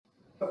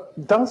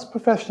does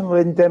professional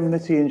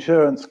indemnity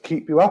insurance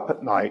keep you up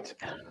at night,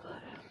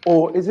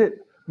 or is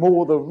it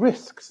more the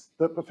risks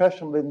that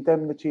professional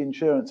indemnity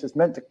insurance is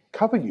meant to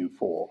cover you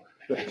for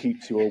that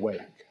keeps you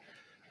awake?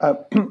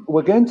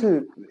 We're going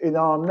to, in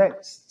our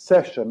next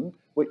session,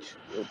 which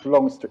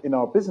belongs to in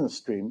our business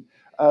stream,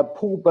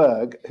 Paul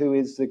Berg, who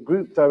is the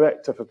Group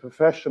Director for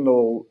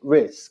Professional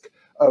Risk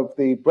of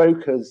the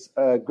brokers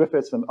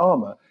Griffiths and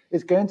Armour,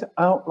 is going to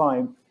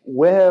outline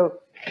where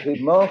the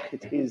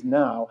market is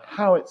now,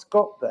 how it's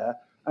got there,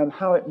 and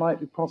how it might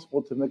be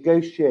possible to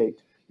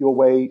negotiate your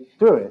way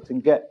through it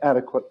and get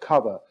adequate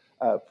cover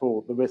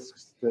for the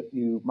risks that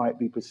you might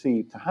be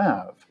perceived to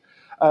have.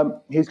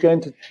 He's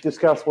going to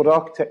discuss what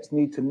architects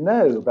need to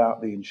know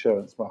about the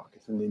insurance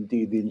market and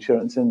indeed the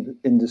insurance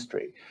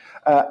industry,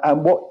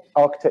 and what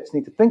architects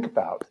need to think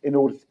about in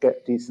order to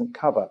get decent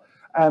cover.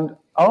 And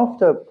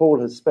after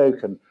Paul has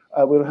spoken,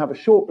 we'll have a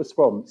short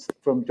response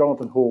from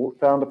Jonathan Hall,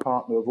 founder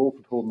partner of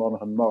Alford Hall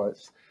Monaghan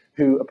Morris,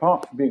 who,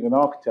 apart from being an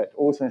architect,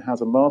 also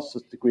has a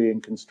master's degree in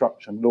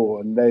construction law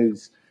and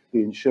knows the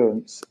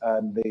insurance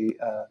and the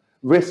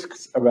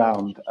risks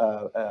around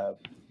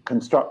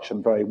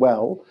construction very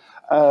well.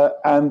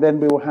 And then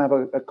we will have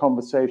a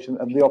conversation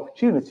and the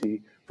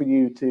opportunity for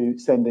you to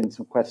send in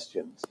some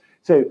questions.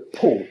 So,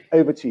 Paul,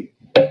 over to you.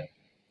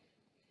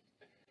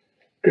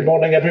 Good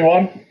morning,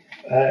 everyone.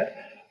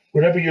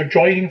 Wherever you're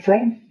joining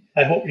from,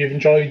 I hope you've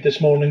enjoyed this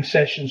morning's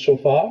session so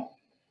far.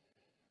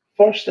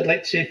 First, I'd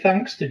like to say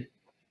thanks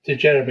to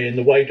Jeremy and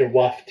the wider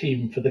WAF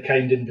team for the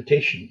kind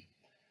invitation.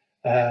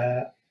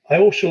 I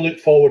also look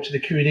forward to the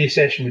Q&A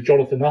session with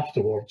Jonathan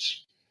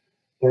afterwards,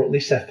 or at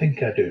least I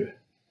think I do.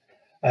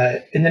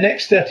 In the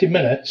next 30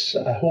 minutes,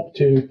 I hope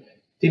to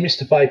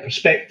demystify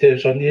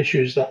perspectives on the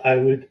issues that I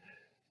would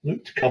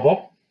look to cover.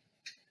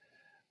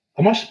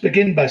 I must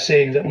begin by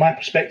saying that my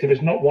perspective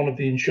is not one of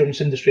the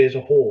insurance industry as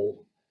a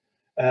whole.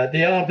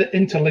 They are the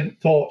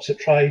interlinked thoughts that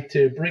try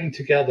to bring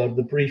together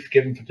the brief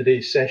given for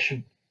today's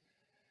session.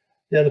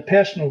 They are the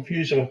personal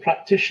views of a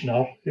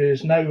practitioner who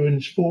is now in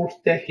his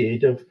fourth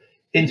decade of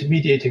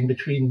intermediating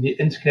between the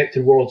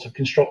interconnected worlds of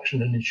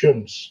construction and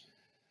insurance.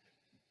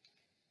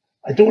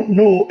 I don't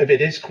know if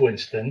it is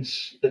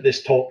coincidence that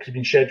this talk has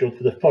been scheduled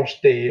for the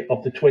first day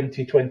of the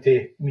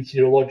 2020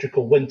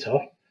 meteorological winter,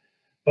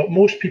 but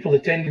most people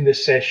attending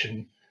this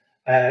session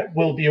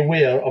will be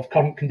aware of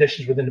current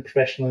conditions within the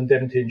professional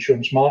indemnity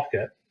insurance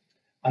market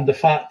and the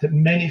fact that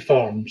many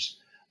firms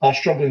are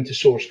struggling to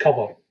source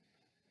cover.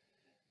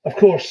 Of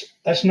course,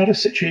 that's not a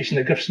situation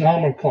that Griffiths and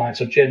Armour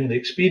clients are generally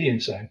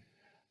experiencing,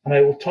 and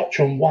I will touch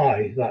on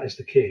why that is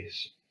the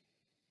case.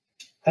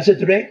 As a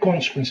direct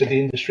consequence of the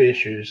industry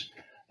issues,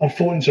 our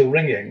phones are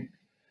ringing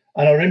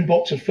and our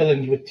inbox are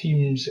filling with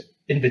teams'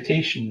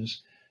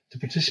 invitations to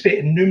participate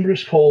in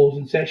numerous calls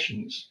and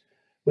sessions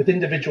with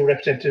individual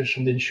representatives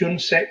from the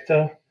insurance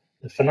sector,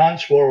 the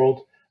finance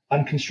world,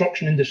 and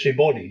construction industry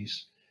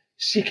bodies,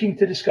 seeking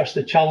to discuss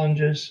the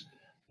challenges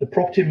the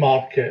property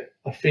market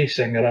are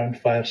facing around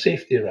fire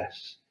safety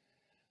risks.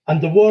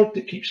 And the word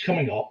that keeps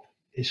coming up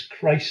is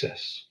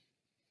crisis.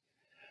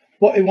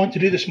 What I want to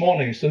do this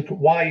morning is to look at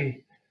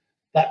why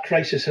that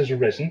crisis has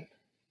arisen,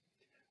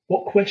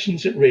 what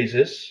questions it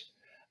raises,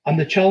 and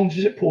the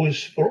challenges it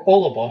poses for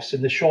all of us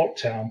in the short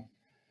term,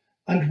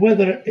 and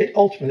whether it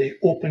ultimately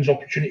opens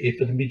opportunity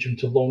for the medium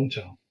to long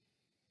term.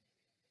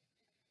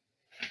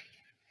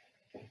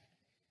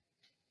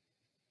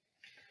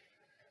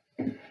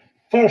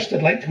 First,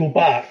 I'd like to go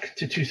back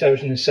to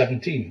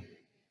 2017.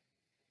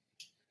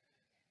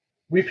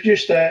 We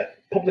produced a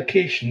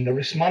publication, a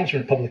risk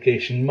management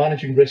publication,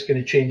 Managing Risk in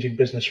a Changing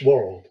Business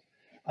World.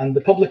 And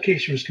the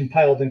publication was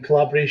compiled in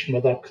collaboration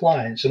with our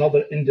clients and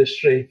other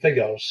industry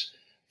figures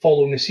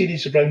following a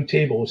series of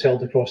roundtables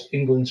held across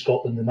England,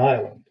 Scotland and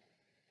Ireland.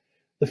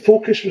 The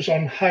focus was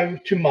on how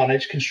to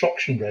manage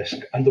construction risk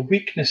and the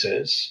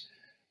weaknesses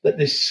that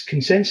this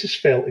consensus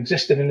felt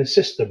existed in a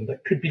system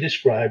that could be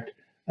described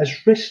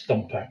as risk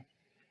dumping.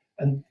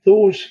 And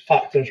those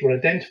factors were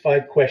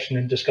identified, questioned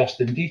and discussed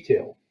in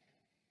detail.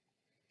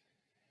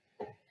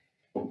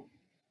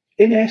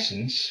 In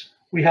essence,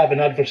 we have an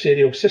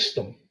adversarial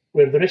system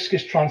where the risk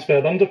is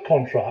transferred under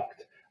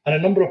contract and a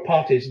number of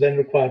parties are then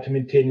required to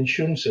maintain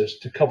insurances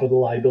to cover the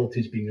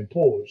liabilities being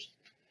imposed.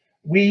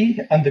 We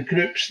and the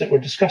groups that were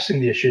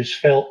discussing the issues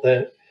felt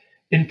that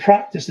in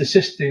practice the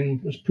system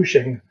was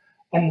pushing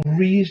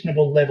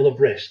unreasonable level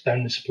of risk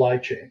down the supply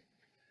chain.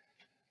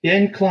 The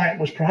end client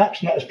was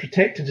perhaps not as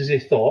protected as they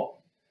thought.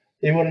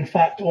 They were in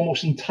fact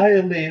almost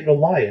entirely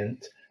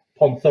reliant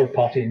upon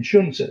third-party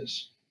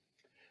insurances.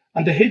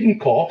 And the hidden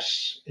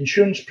costs,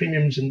 insurance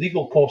premiums and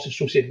legal costs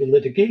associated with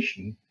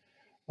litigation,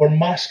 were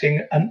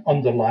masking an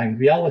underlying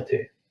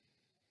reality.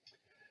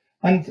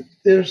 And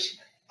there's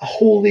a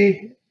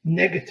wholly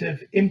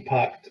negative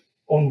impact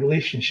on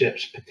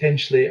relationships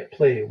potentially at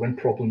play when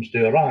problems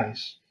do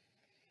arise.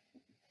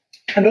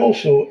 And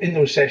also in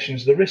those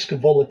sessions, the risk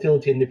of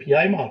volatility in the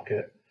PI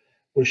market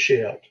was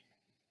shared.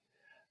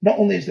 Not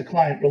only is the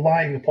client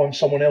relying upon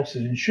someone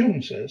else's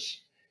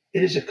insurances,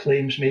 it is a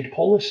claims-made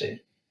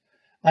policy.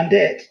 and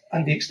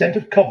the extent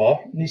of cover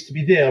needs to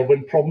be there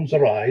when problems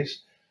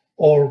arise,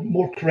 or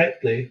more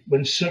correctly,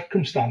 when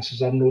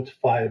circumstances are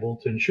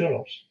notifiable to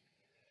insurers.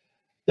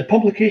 The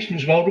publication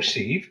was well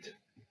received,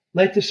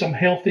 led to some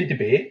healthy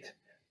debate,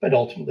 but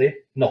ultimately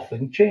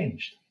nothing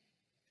changed.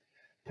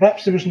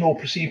 Perhaps there was no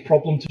perceived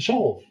problem to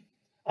solve.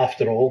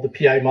 After all, the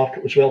PI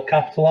market was well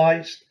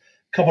capitalised,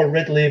 cover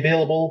readily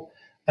available,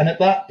 and at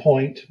that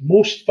point,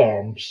 most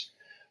firms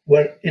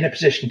were in a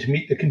position to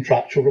meet the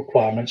contractual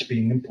requirements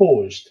being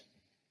imposed.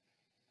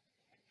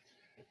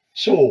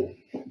 So,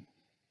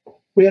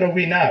 where are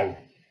we now?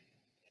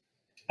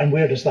 And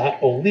where does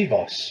that all leave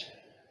us?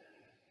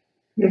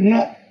 We're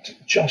not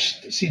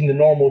just seeing the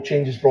normal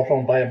changes brought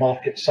on by a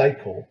market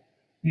cycle,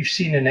 we've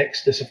seen an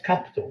exodus of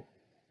capital.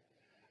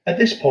 At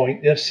this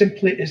point, there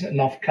simply isn't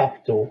enough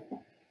capital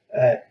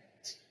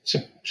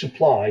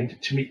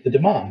supplied to meet the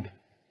demand.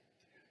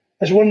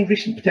 As one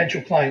recent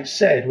potential client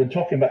said when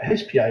talking about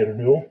his PI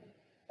renewal,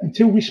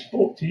 until we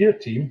spoke to your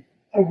team,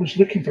 I was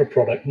looking for a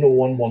product no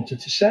one wanted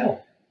to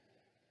sell.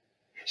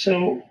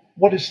 So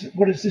what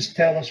does this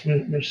tell us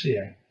we're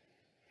seeing?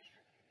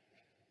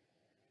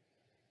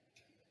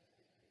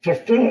 For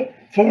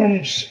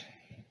firms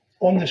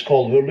on this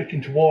call who are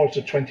looking towards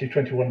a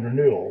 2021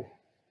 renewal,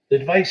 the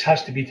advice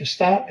has to be to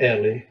start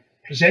early,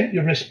 present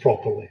your risk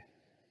properly.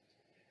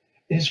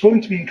 It is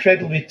going to be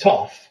incredibly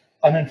tough,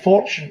 and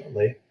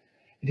unfortunately,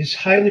 it is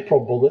highly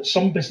probable that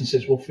some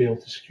businesses will fail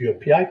to secure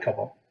PI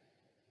cover.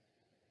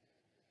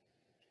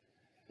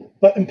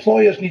 But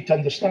employers need to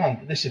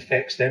understand that this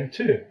affects them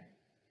too.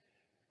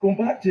 Going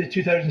back to the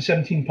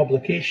 2017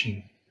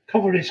 publication,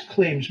 cover is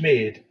claims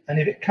made, and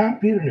if it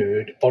can't be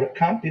renewed or it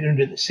can't be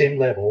renewed at the same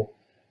level,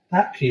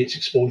 that creates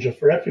exposure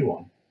for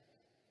everyone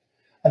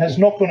and has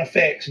knock-on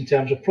effects in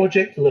terms of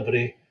project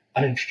delivery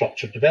and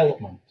infrastructure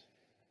development.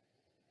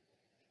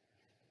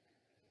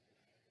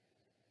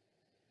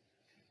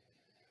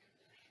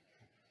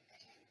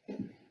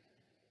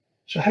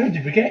 So how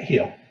did we get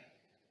here?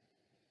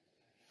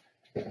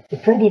 The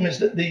problem is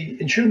that the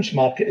insurance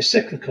market is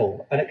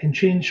cyclical and it can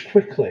change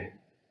quickly.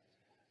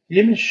 The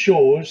image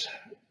shows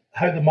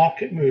how the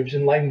market moves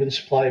in line with the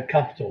supply of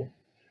capital.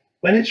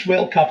 When it's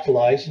well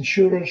capitalised,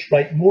 insurers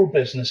write more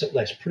business at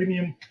less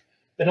premium,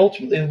 but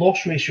ultimately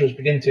loss ratios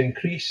begin to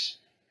increase,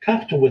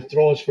 capital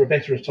withdraws for a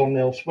better return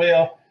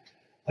elsewhere,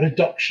 a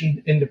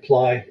reduction in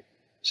the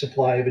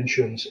supply of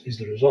insurance is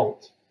the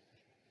result.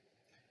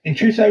 In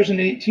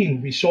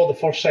 2018, we saw the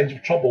first signs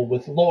of trouble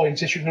with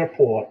Lloyd's issuing a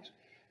report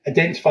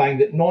identifying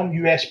that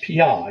non-US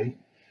PI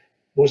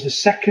was the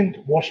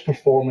second worst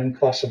performing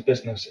class of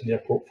business in their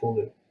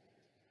portfolio.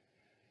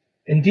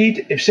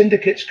 Indeed, if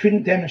syndicates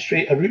couldn't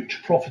demonstrate a route to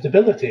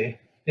profitability,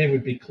 they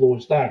would be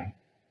closed down.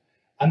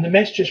 And the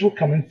messages were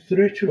coming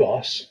through to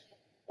us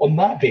on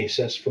that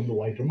basis from the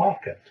wider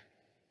market.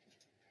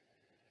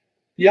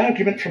 The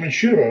argument from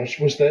insurers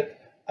was that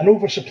an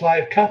oversupply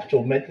of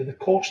capital meant that the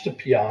cost of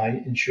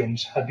PI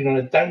insurance had been on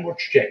a downward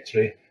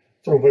trajectory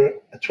for over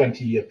a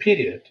 20-year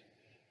period,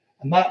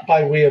 and that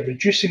by way of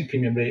reducing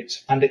premium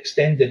rates and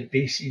extended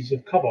bases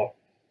of cover.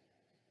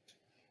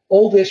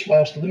 All this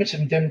whilst the limits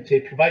of indemnity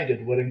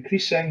provided were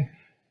increasing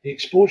the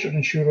exposure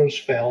insurers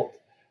felt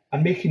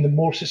and making them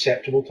more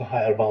susceptible to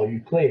higher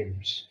value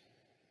claims.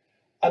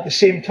 At the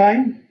same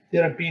time,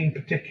 there have been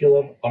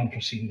particular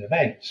unforeseen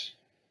events.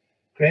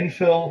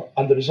 Grenfell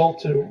and the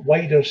resultant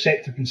wider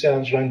sector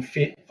concerns around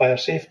fire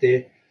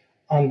safety,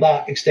 and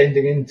that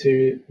extending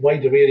into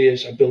wider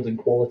areas of building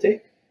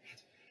quality.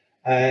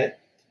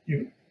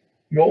 You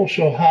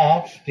also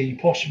have the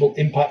possible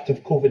impact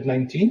of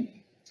COVID-19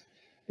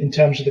 in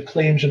terms of the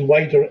claims and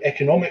wider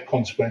economic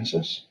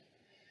consequences.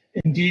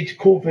 Indeed,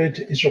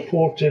 COVID is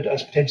reported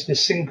as potentially the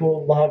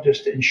single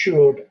largest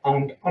insured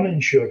and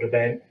uninsured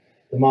event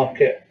the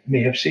market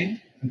may have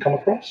seen and come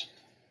across.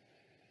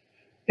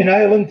 In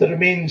Ireland, there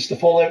remains the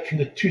fallout from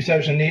the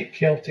 2008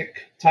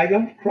 Celtic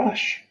Tiger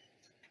crash,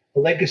 a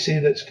legacy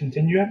that's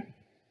continuing.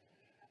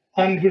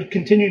 And we're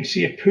continuing to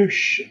see a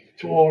push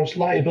towards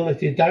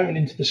liability down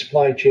into the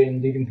supply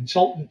chain, leaving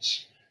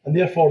consultants and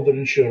therefore their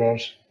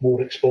insurers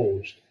more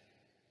exposed.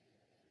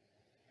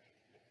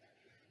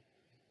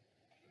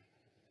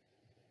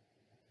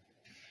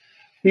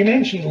 We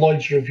mentioned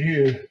Lloyd's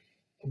review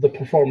of the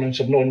performance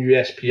of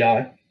non-US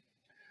PI,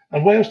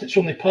 and whilst it's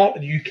only part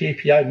of the UK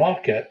PI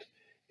market,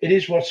 it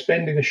is worth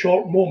spending a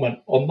short moment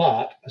on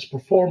that, as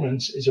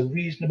performance is a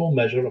reasonable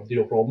measure of the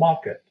overall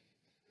market.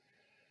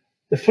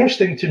 The first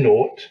thing to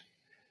note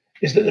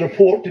is that the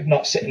report did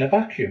not sit in a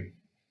vacuum.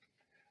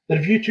 The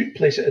review took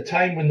place at a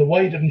time when the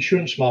wider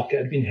insurance market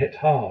had been hit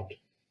hard.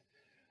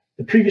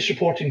 The previous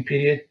reporting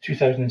period,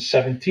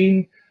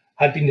 2017,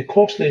 had been the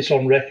costliest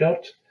on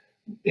record,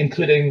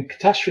 including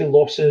catastrophe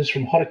losses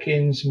from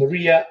hurricanes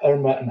Maria,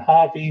 Irma and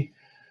Harvey,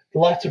 the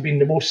latter being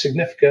the most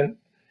significant.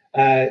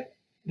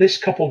 This,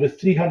 coupled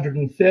with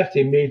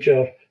 330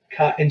 major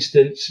cat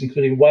incidents,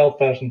 including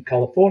wildfires in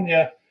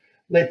California,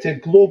 led to a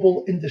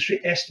global industry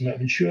estimate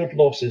of insured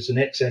losses in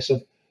excess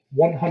of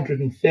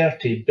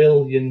 $130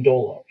 billion.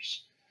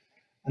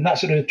 And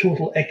that's the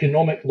total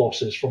economic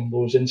losses from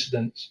those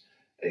incidents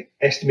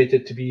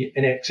estimated to be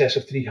in excess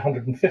of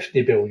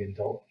 $350 billion.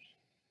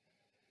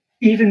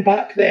 Even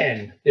back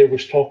then, there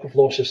was talk of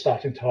losses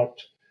starting to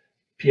hurt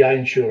PI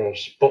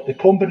insurers, but the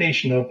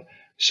combination of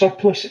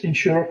surplus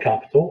insurer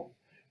capital,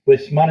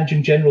 with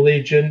managing general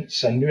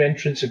agents and new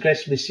entrants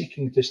aggressively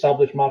seeking to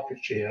establish market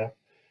share,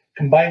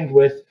 combined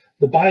with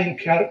the buying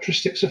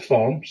characteristics of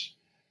firms,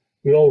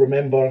 we all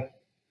remember,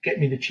 get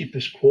me the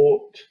cheapest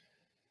quote,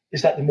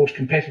 is that the most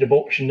competitive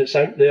option that's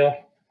out there,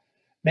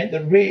 meant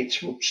that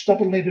rates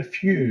stubbornly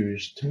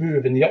refused to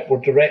move in the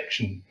upward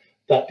direction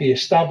that the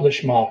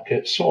established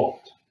market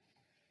sought.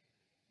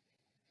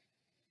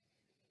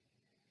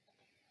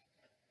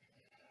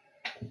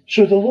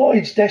 So the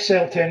Lloyd's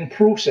Decile 10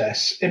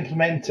 process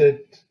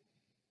implemented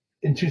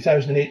in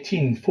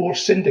 2018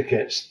 forced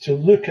syndicates to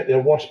look at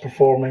their worst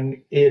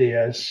performing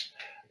areas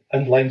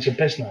and lines of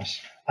business,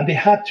 and they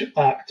had to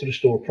act to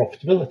restore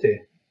profitability.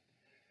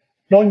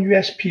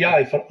 Non-US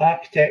PI for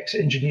architects,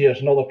 engineers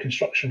and other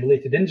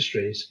construction-related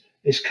industries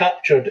is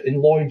captured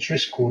in Lloyd's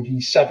Risk Code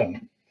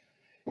E7,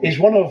 is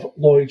one of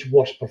Lloyd's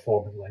worst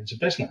performing lines of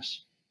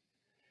business.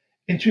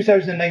 In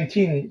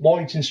 2019,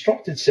 Lloyd's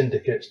instructed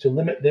syndicates to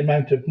limit the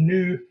amount of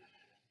new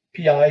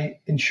PI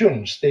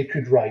insurance they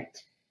could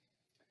write.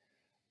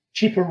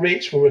 Cheaper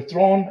rates were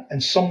withdrawn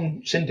and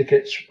some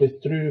syndicates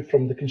withdrew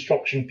from the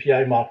construction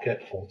PI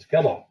market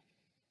altogether.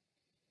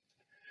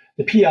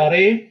 The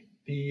PRA,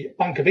 the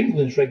Bank of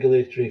England's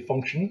regulatory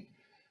function,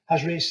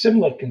 has raised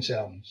similar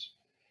concerns.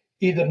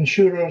 Either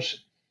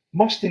insurers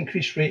must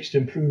increase rates to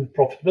improve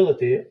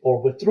profitability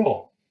or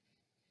withdraw.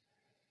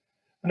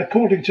 And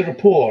according to a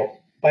report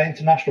by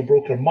international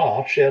broker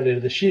Marsh earlier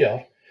this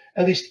year,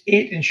 at least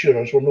 8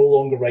 insurers were no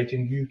longer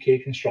writing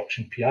UK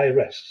construction PI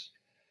risks.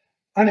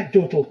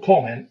 Anecdotal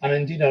comment and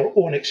indeed our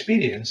own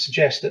experience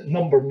suggests that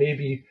number may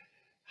be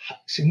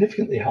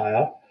significantly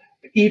higher,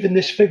 but even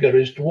this figure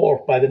is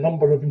dwarfed by the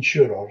number of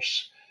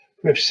insurers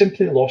who have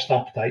simply lost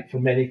appetite for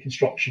many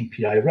construction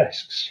PI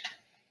risks.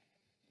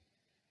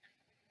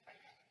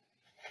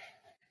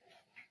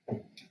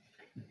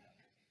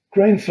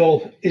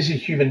 Grenfell is a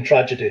human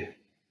tragedy.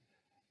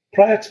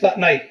 Prior to that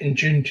night in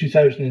June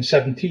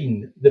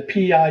 2017, the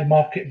PI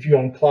market view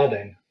on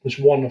cladding was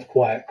one of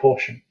quiet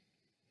caution.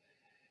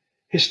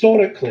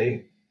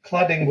 Historically,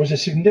 cladding was a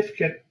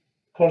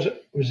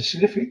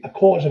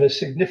cause of a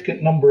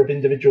significant number of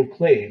individual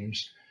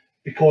claims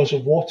because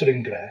of water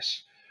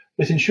ingress,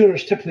 with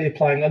insurers typically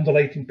applying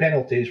underwriting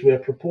penalties where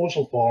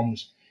proposal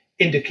forms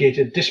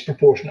indicated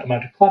disproportionate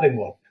amount of cladding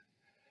work.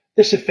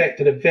 This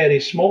affected a very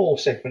small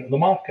segment of the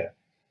market.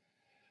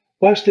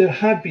 Whilst there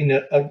had been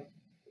a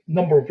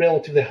number of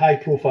relatively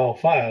high-profile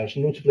fires,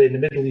 notably in the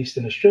Middle East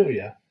and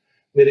Australia,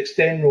 where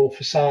external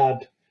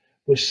facade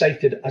was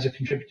cited as a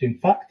contributing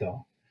factor,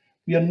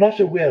 we are not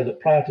aware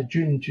that prior to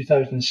June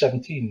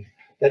 2017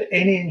 that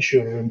any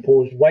insurer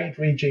imposed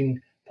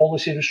wide-ranging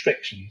policy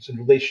restrictions in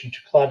relation to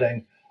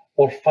cladding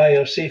or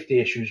fire safety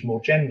issues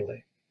more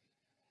generally.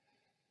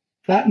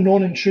 That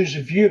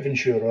non-intrusive view of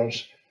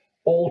insurers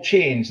all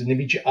changed in the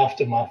immediate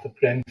aftermath of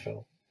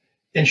Grenfell.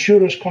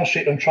 Insurers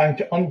concentrate on trying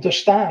to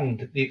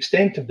understand the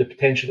extent of the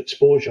potential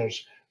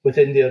exposures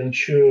within their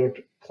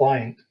insured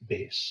client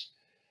base.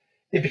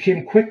 It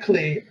became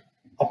quickly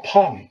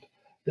apparent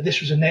that this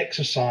was an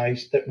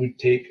exercise that would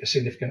take a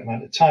significant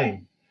amount of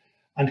time,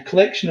 and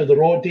collection of the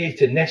raw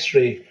data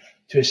necessary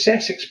to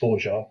assess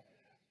exposure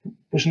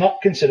was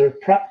not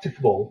considered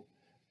practicable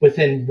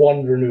within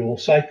one renewal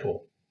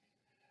cycle,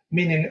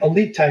 meaning a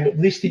lead time at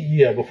least a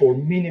year before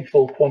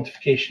meaningful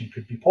quantification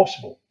could be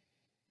possible.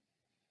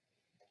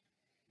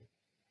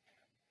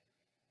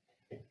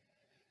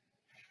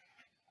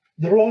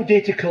 The raw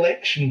data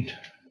collection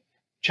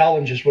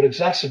challenges were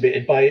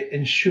exacerbated by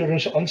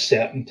insurers'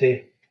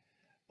 uncertainty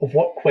of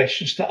what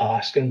questions to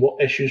ask and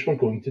what issues were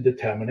going to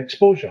determine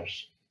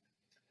exposures.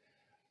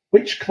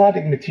 Which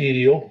cladding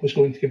material was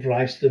going to give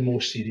rise to the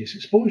most serious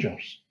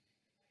exposures?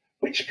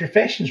 Which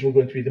professions were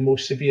going to be the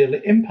most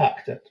severely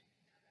impacted?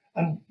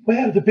 And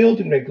where are the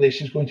building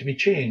regulations going to be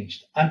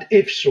changed? And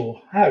if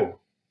so, how?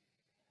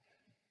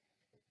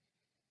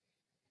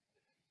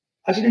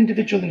 As an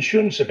individual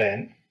insurance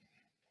event,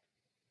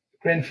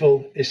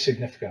 Grenfell is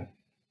significant.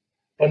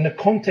 But in the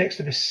context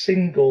of a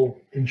single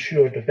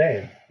insured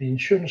event, the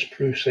insurance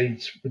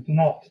proceeds would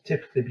not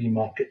typically be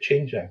market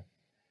changing.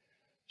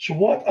 So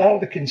what are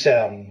the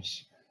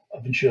concerns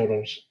of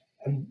insurers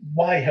and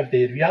why have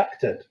they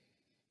reacted?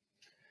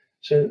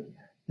 So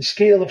the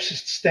scale of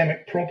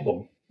systemic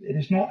problem, it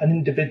is not an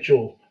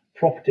individual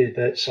property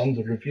that's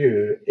under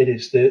review, it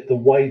is the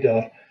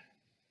wider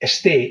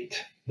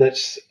estate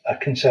that's a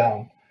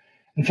concern.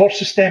 And for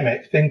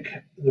systemic, think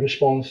the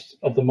response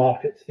of the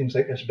market to things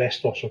like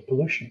asbestos or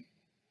pollution.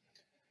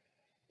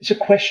 It's a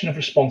question of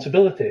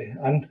responsibility,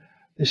 and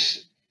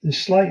the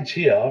slides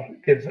here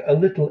give a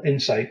little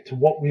insight to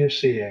what we are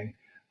seeing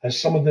as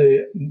some of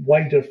the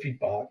wider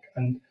feedback,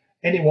 and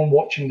anyone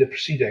watching the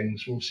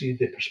proceedings will see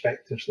the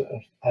perspectives that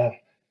are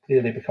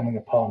clearly becoming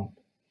apparent.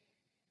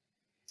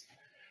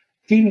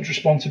 Deemed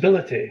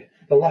responsibility,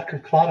 the lack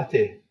of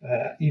clarity,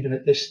 even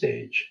at this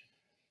stage.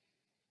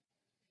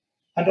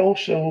 and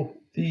also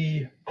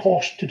the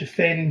cost to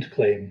defend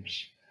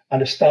claims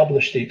and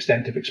establish the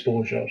extent of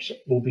exposures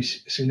will be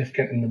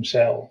significant in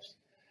themselves.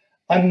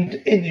 And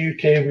in the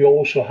UK, we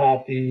also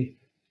have the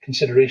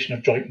consideration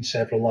of joint and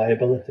several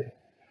liability.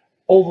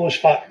 All those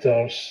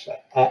factors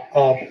are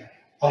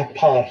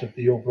part of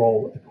the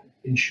overall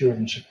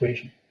insurance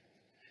equation.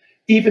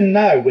 Even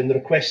now, when the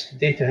requested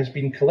data has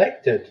been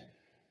collected,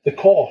 the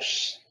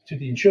costs to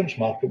the insurance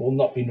market will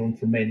not be known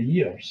for many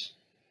years.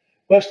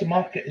 Whilst the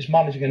market is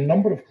managing a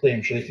number of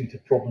claims relating to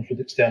problems with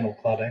external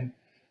cladding,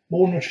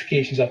 more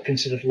notifications are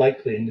considered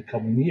likely in the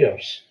coming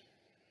years.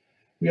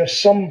 We are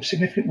some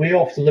significant way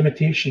off the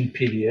limitation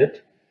period,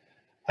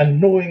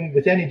 and knowing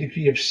with any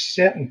degree of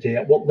certainty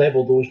at what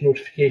level those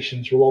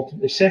notifications will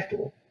ultimately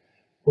settle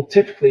will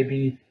typically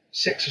be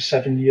 6 or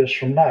 7 years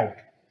from now.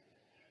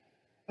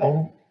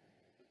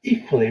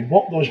 Equally,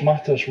 what those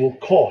matters will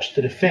cost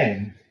to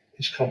defend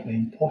is currently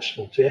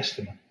impossible to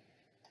estimate.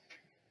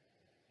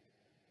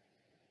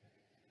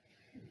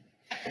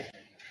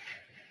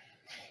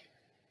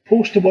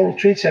 Post the World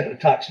Trade Center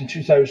attacks in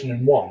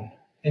 2001,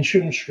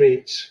 insurance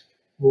rates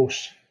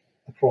rose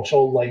across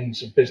all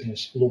lines of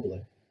business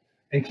globally,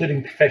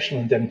 including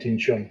professional indemnity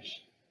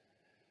insurance.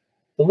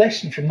 The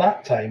lesson from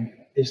that time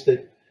is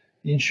that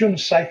the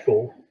insurance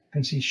cycle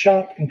can see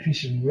sharp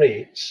increases in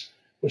rates,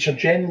 which are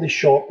generally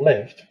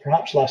short-lived,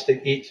 perhaps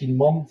lasting 18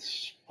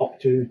 months up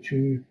to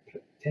 2,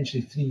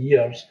 potentially 3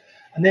 years,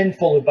 and then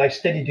followed by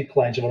steady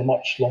declines over a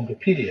much longer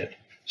period,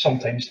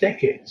 sometimes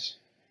decades.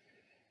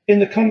 In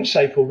the current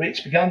cycle,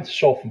 rates began to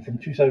soften from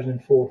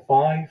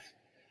 2004-05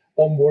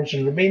 onwards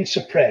and remained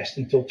suppressed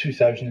until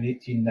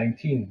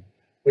 2018-19,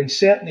 when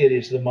certain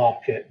areas of the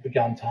market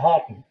began to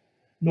harden,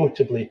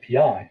 notably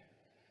PI.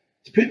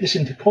 To put this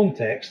into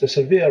context, a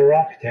surveyor or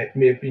architect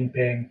may have been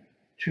paying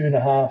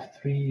 2.5%,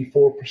 3%,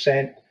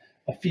 4%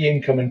 of fee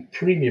income and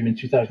premium in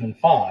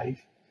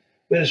 2005,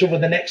 whereas over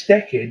the next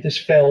decade this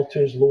fell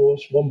to as low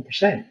as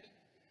 1%,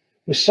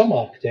 with some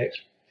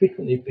architects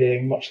frequently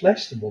paying much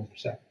less than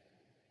 1%.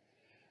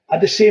 At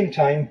the same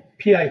time,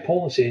 PI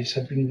policies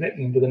had been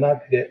written with an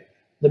aggregate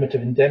limit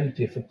of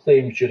indemnity for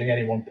claims during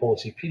any one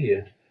policy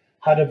period,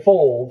 had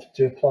evolved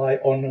to apply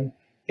on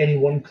any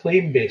one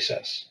claim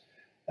basis,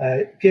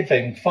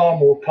 giving far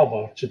more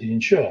cover to the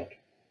insured.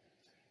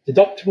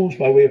 Deductibles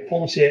by way of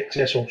policy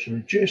excess also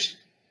reduced,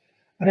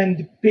 and then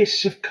the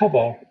basis of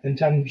cover in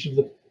terms of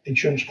the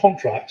insurance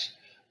contracts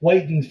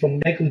widened from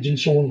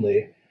negligence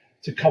only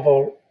to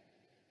cover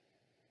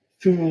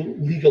full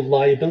legal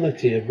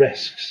liability of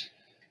risks,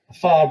 a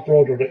far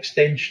broader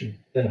extension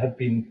than had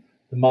been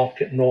the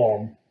market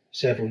norm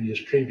several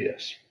years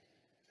previous.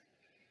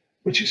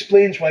 Which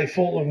explains why,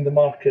 following the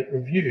market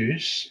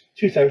reviews,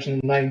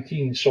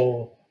 2019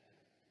 saw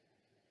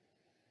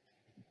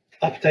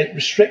appetite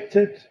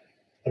restricted,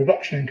 a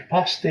reduction in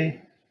capacity,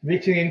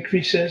 rating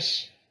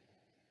increases,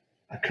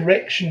 a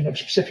correction of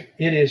specific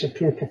areas of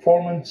poor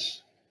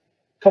performance,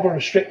 cover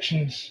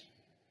restrictions,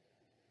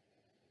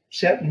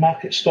 certain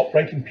markets stopped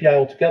writing PI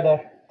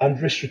altogether,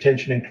 and risk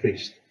retention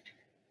increased.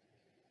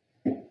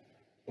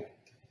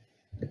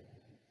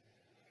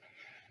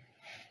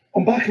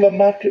 On back of our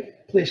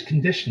marketplace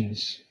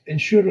conditions,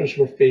 insurers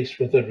were faced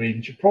with a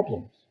range of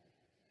problems.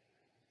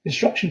 The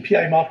construction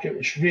PI market,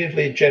 which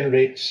rarely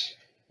generates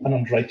an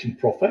underwriting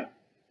profit,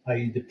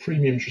 i.e. the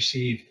premiums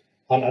received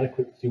aren't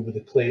adequate to deal with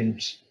the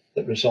claims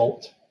that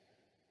result.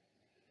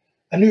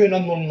 A new and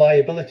unknown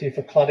liability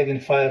for cladding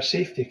and fire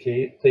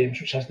safety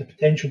claims, which has the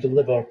potential to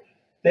deliver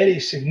very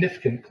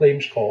significant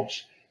claims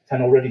costs to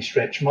an already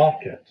stretched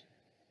market.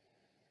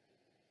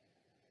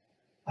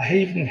 I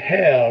have even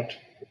heard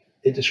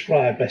it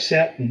described by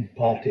certain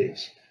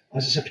parties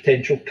as a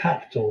potential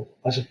capital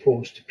as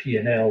opposed to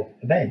P&L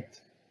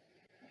event.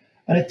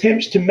 And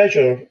attempts to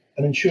measure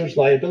an insurer's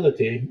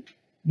liability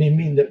may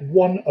mean that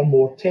one or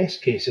more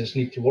test cases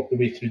need to work their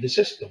way through the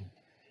system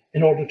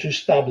in order to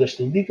establish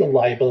the legal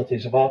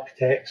liabilities of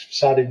architects,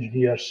 facade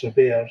engineers,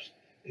 surveyors,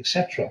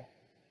 etc.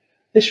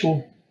 This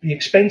will be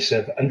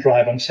expensive and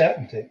drive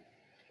uncertainty.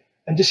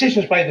 And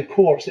decisions by the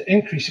courts that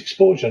increase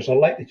exposures are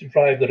likely to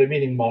drive the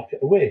remaining market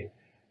away,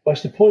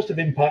 whilst the positive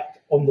impact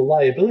on the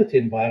liability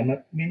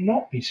environment may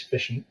not be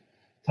sufficient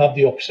to have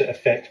the opposite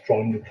effect,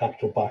 drawing the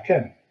capital back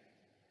in.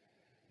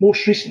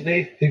 Most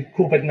recently, the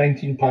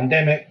COVID-19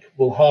 pandemic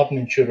will harden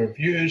insurer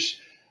views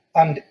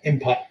and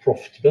impact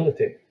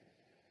profitability.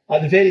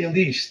 At the very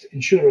least,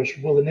 insurers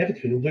will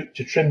inevitably look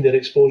to trim their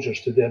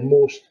exposures to their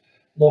most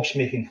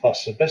loss-making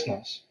classes of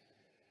business.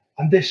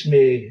 And this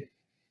may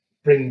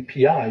bring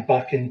PI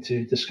back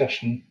into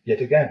discussion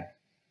yet again.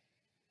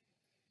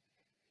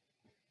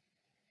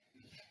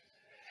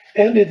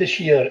 Earlier this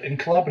year, in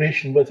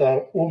collaboration with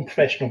our own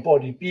professional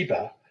body,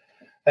 BIBA,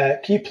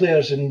 key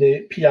players in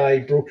the PI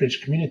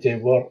brokerage community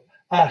were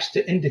asked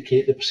to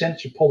indicate the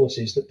percentage of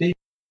policies that they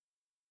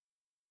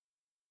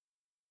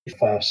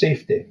fire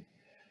safety.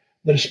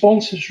 The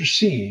responses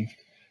received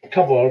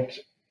covered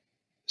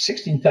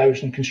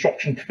 16,000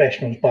 construction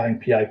professionals buying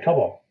PI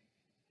cover,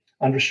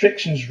 and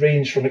restrictions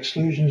ranged from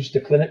exclusions,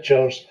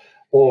 declinatures,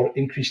 or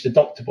increased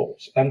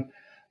deductibles. And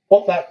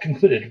What that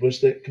concluded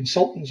was that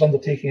consultants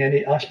undertaking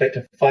any aspect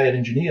of fire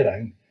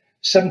engineering,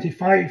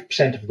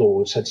 75% of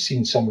those had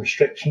seen some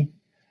restriction,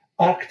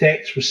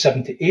 architects was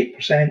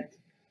 78%,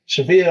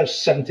 surveyors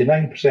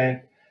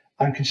 79%,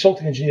 and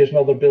consulting engineers and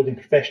other building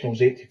professionals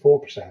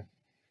 84%.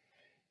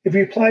 If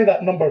we apply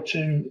that number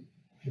to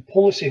the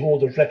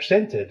policyholders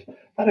represented,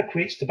 that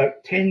equates to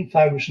about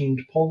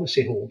 10,000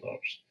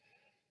 policyholders.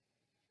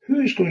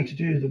 Who's going to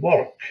do the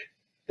work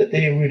that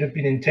they would have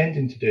been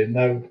intending to do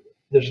now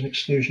there's an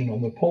exclusion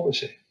on their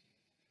policy?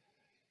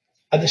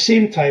 At the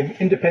same time,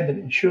 independent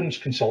insurance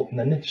consultant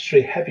and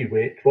industry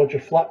heavyweight Roger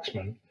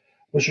Flaxman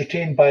was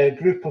retained by a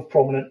group of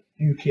prominent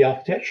UK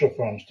architectural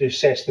firms to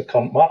assess the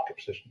current market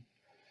position.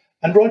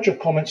 And Roger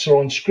comments are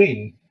on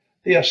screen.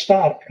 They are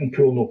stark and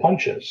pull no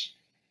punches.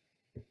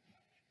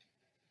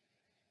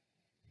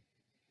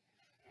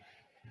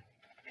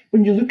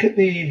 When you look at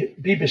the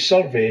BIBA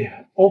survey,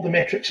 all the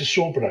metrics are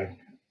sobering,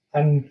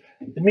 and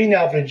the main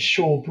average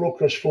show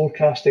brokers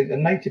forecasting that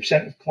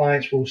 90% of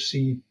clients will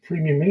see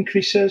premium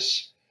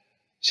increases,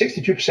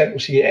 62% will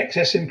see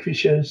excess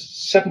increases,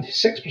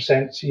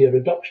 76% see a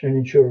reduction in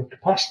insurer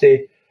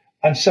capacity,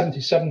 and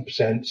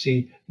 77%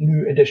 see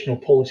new additional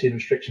policy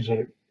restrictions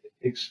or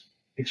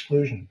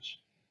exclusions.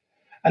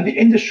 And the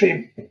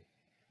industry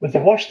with the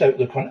worst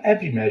outlook on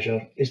every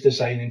measure is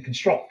design and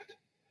construct.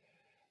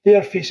 They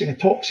are facing a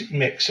toxic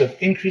mix of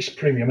increased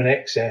premium and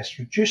excess,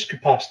 reduced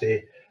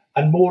capacity,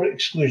 and more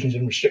exclusions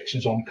and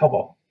restrictions on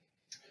cover.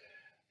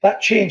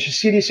 That change has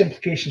serious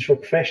implications for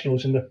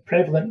professionals in the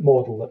prevalent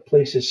model that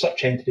places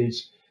such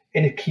entities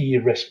in a key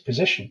risk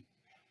position.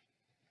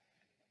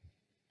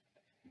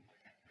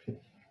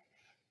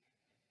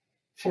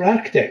 For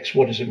architects,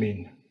 what does it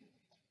mean?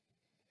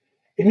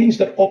 It means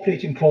that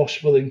operating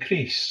costs will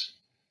increase,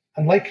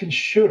 and like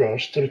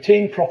insurers, to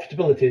retain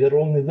profitability, there are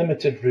only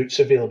limited routes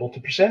available to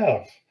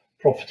preserve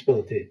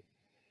profitability.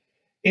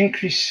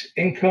 Increase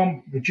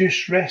income,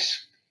 reduce risk,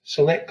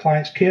 select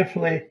clients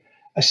carefully,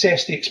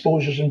 assess the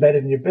exposures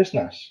embedded in your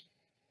business,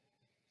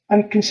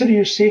 and consider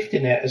your safety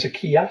net as a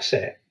key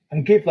asset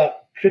and give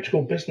that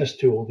critical business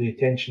tool the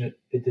attention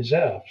it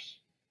deserves.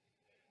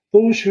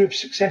 Those who have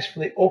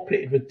successfully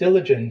operated with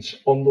diligence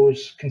on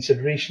those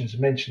considerations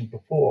mentioned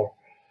before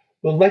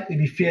will likely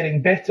be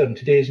faring better in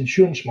today's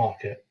insurance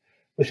market,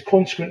 with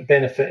consequent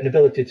benefit and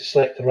ability to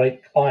select the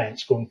right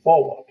clients going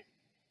forward.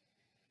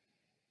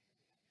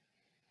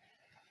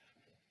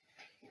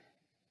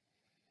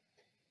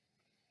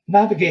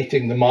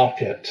 Navigating the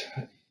market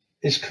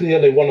is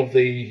clearly one of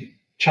the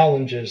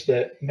challenges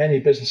that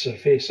many businesses are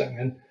facing,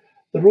 and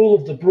the role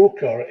of the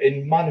broker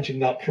in managing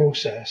that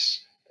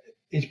process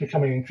is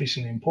becoming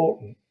increasingly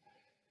important.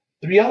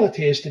 The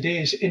reality is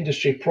today's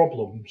industry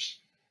problems,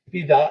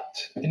 be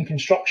that in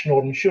construction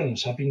or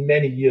insurance, have been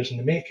many years in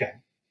the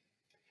making.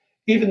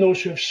 Even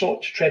those who have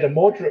sought to tread a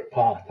moderate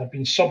path have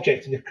been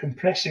subject to the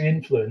compressing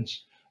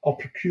influence of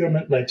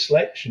procurement-led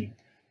selection,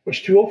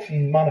 which too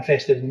often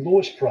manifested in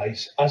lowest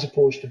price as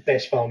opposed to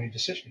best value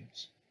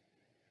decisions.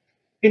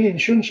 In the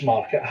insurance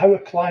market, how a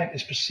client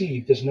is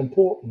perceived is an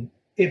important,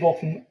 if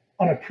often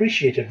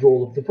unappreciated,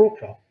 role of the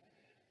broker.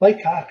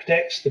 Like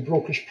architects, the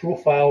broker's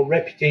profile,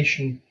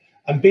 reputation,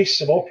 and basis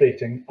of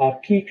operating are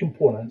key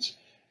components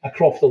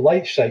across the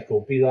life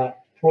cycle, be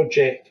that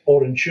project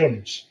or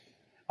insurance,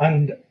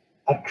 and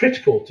are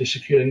critical to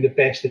securing the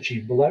best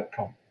achievable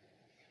outcome.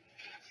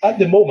 At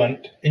the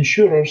moment,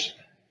 insurers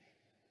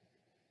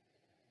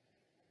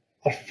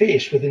are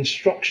faced with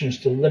instructions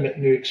to limit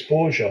new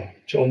exposure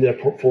on their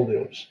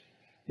portfolios.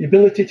 The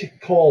ability to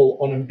call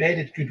on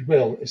embedded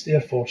goodwill is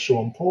therefore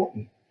so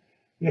important.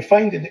 We are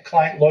finding that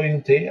client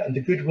loyalty and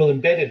the goodwill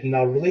embedded in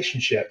our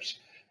relationships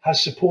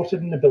has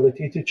supported an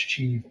ability to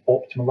achieve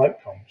optimal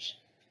outcomes.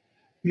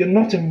 We are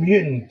not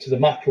immune to the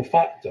macro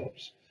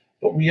factors,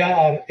 but we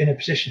are in a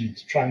position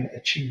to try and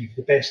achieve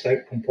the best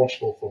outcome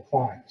possible for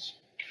clients.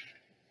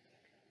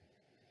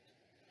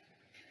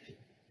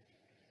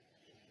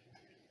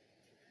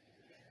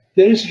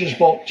 There is a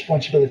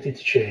responsibility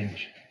to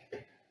change,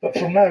 but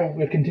for now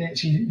we're continuing to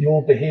see the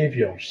old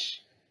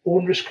behaviours: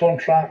 onerous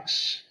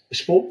contracts,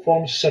 bespoke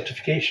forms of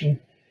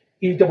certification.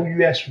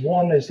 EWS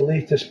 1 is the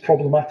latest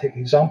problematic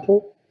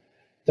example.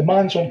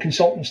 Demands on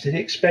consultants to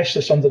take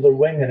specialists under their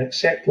wing and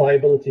accept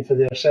liability for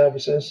their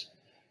services,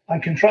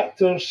 and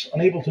contractors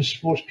unable to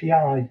support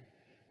PI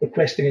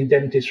requesting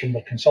indemnities from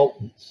their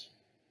consultants.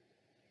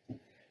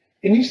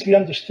 It needs to be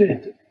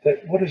understood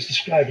that what is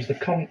described as the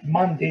current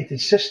mandated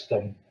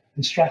system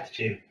and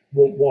strategy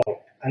won't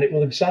work, and it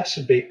will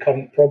exacerbate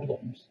current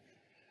problems.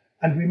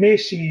 And we may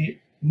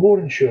see more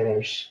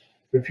insurers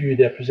review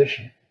their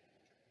position.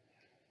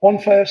 On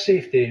fire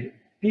safety,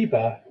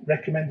 BIBA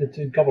recommended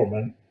to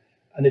government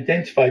and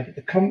identified that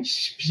the current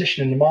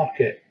position in the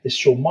market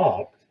is so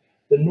marked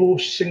that no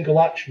single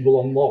action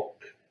will unlock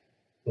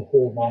the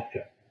whole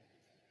market.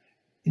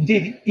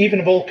 Indeed, even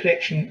if all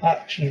correction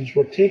actions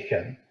were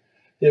taken,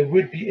 there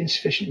would be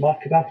insufficient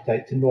market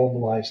appetite to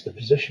normalise the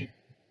position.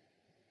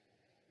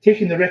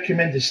 Taking the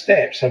recommended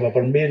steps,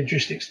 however, may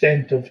reduce the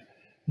extent of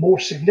more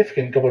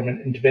significant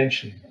government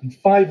intervention, and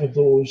 5 of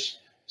those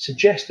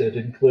suggested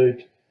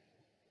include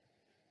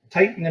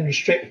tighten and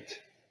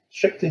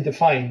strictly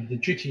define the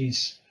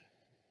duties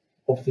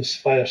of this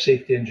fire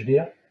safety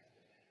engineer,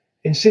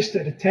 insist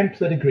that a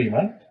template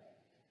agreement,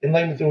 in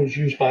line with those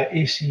used by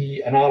ACE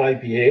and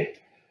RIBA,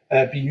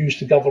 be used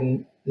to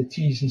govern the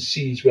T's and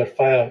C's where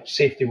fire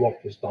safety work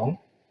is done,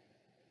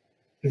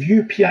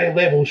 review PI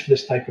levels for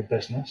this type of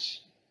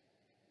business,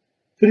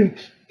 put in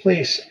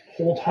place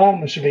hold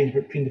harmless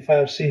arrangement between the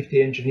fire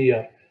safety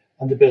engineer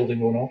and the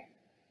building owner,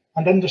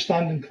 and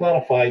understand and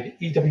clarify the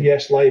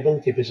EWS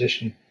liability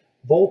position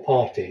of all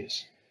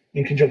parties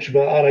in conjunction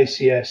with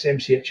RICS,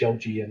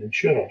 MCHLG and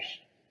insurers.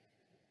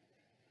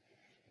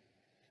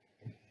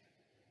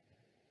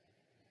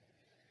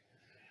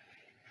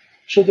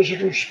 So there's a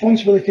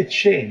responsibility to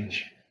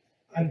change,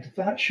 and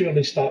that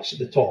surely starts at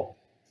the top.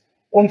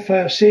 On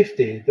fire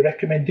safety, the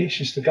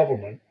recommendations to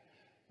government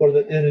were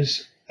that there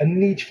is a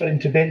need for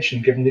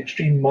intervention given the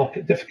extreme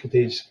market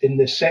difficulties in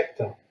this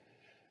sector,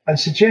 and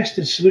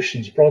suggested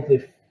solutions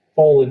broadly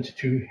fall into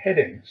two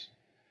headings: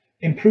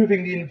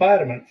 improving the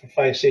environment for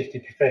fire safety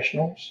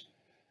professionals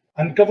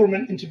and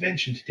government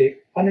intervention to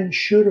take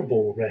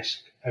uninsurable risk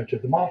out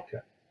of the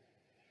market.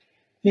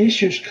 The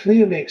issues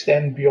clearly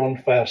extend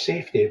beyond fire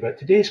safety, but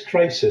today's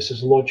crisis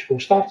is a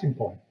logical starting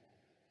point.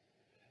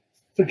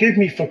 Forgive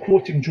me for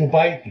quoting Joe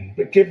Biden,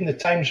 but given the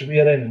times we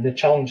are in and the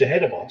challenge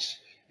ahead of us,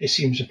 it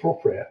seems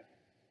appropriate.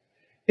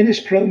 In his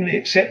preliminary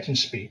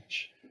acceptance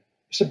speech,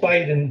 Mr.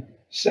 Biden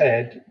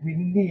said, "We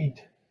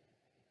need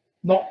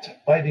not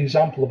by the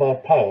example of our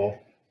power,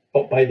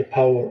 but by the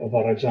power of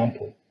our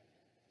example."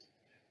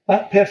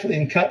 That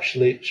perfectly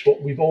encapsulates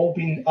what we've all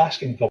been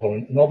asking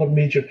government and other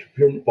major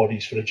procurement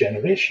bodies for a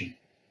generation.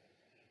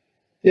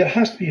 There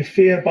has to be a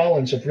fair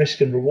balance of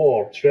risk and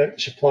reward throughout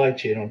the supply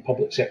chain on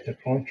public sector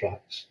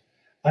contracts,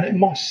 and it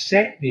must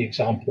set the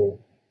example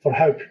for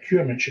how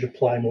procurement should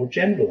apply more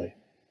generally.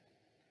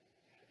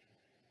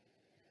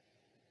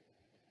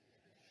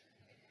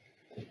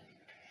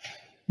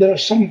 There are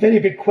some very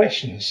big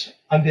questions,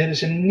 and there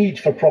is a need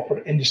for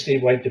proper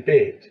industry-wide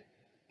debate,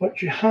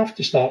 but you have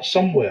to start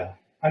somewhere.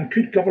 And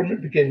could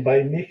government begin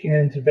by making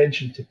an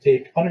intervention to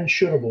take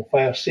uninsurable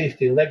fire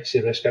safety legacy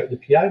risk out of the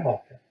PI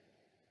market?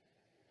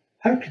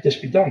 How could this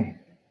be done?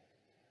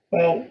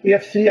 Well, we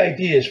have three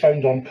ideas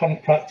found on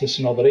current practice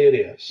in other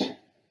areas.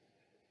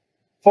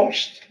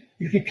 First,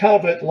 you could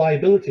carve out the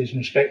liabilities in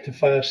respect to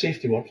fire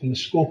safety work from the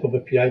scope of a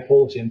PI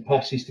policy and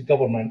pass these to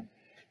government,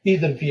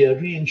 either via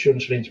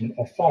reinsurance arrangement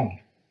or fund.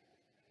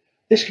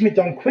 This can be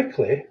done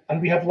quickly,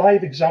 and we have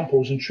live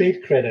examples in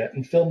trade credit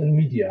and film and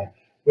media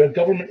where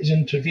government is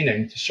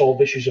intervening to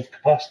solve issues of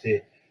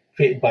capacity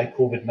created by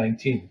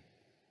COVID-19.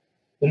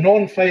 The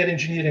non-fire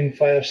engineering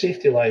fire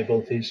safety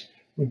liabilities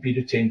would be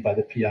retained by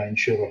the PI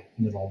insurer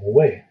in the normal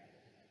way.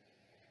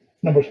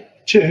 Number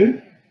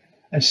two,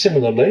 and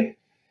similarly,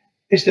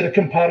 is there a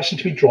comparison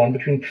to be drawn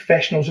between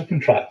professionals or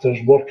contractors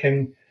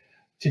working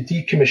to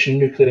decommission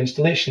nuclear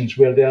installations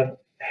where they are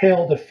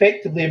held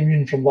effectively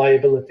immune from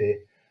liability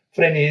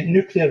for any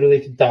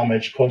nuclear-related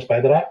damage caused by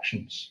their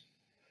actions?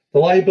 The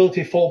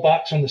liability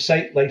fallbacks on the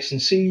site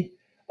licensee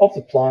of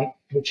the plant,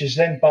 which is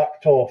then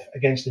backed off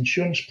against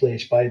insurance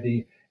placed by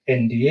the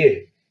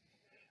NDA.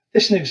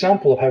 This is an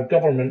example of how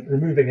government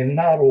removing a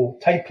narrow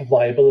type of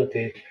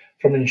liability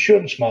from an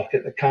insurance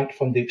market that can't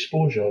fund the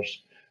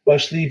exposures,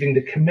 whilst leaving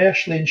the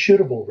commercially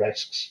insurable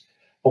risks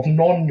of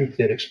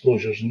non-nuclear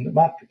exposures in the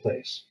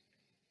marketplace.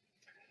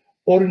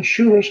 Or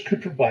insurers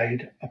could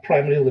provide a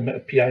primary limit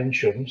of PI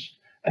insurance,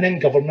 and then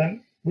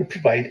government would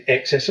provide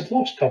excess of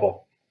loss cover.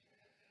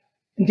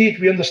 Indeed,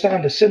 we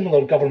understand a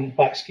similar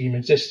government-backed scheme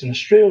exists in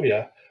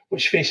Australia,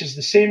 which faces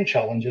the same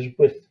challenges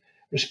with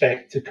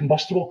respect to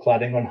combustible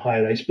cladding on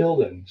high-rise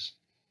buildings.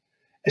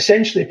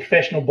 Essentially,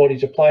 professional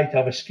bodies apply to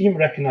have a scheme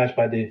recognised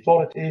by the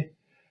authority.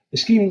 The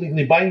scheme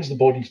legally binds the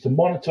bodies to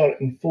monitor,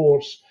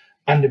 enforce,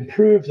 and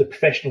improve the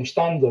professional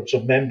standards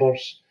of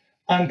members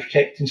and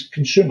protect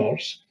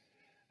consumers.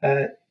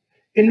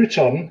 In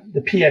return,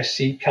 the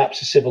PSC caps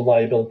the civil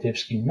liability of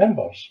scheme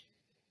members.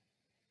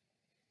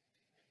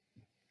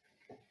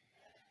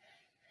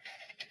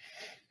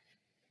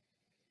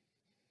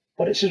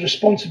 But it's a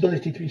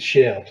responsibility to be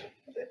shared.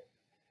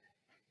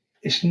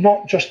 It's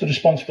not just the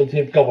responsibility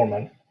of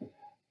government,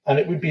 and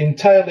it would be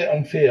entirely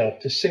unfair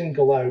to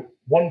single out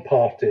one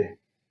party.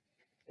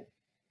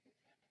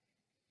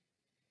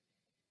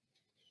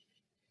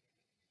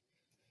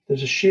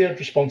 There's a shared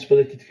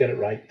responsibility to get it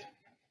right.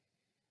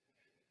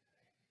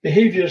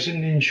 Behaviours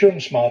in the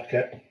insurance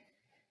market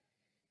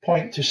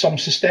point to some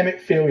systemic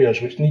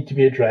failures which need to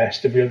be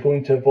addressed if we are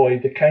going to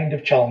avoid the kind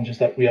of challenges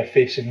that we are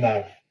facing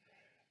now.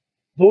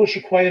 Those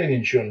requiring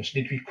insurance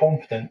need to be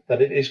confident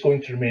that it is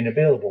going to remain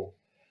available,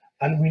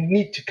 and we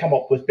need to come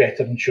up with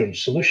better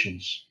insurance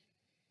solutions.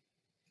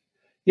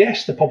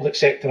 Yes, the public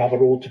sector have a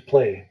role to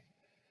play,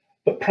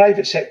 but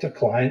private sector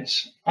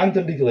clients and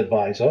their legal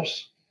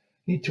advisors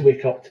need to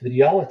wake up to the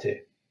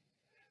reality.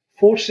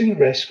 Forcing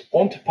risk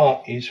onto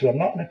parties who are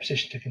not in a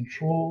position to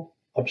control,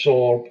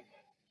 absorb,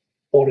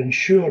 or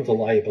insure the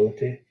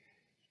liability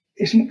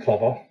isn't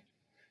clever,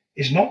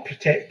 is not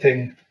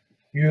protecting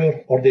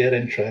your or their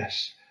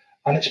interests,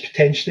 and it's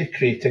potentially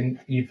creating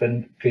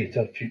even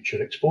greater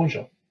future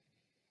exposure.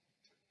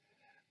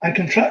 And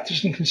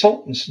contractors and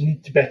consultants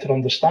need to better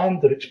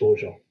understand their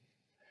exposure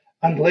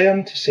and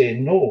learn to say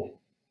no,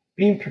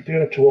 being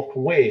prepared to walk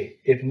away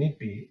if need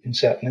be in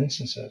certain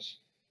instances.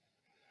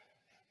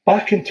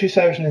 Back in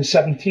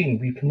 2017,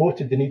 we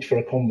promoted the need for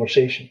a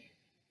conversation.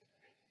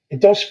 It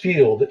does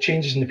feel that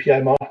changes in the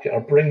PI market are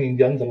bringing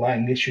the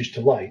underlying issues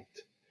to light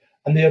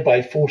and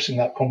thereby forcing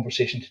that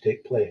conversation to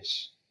take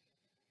place.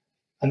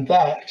 And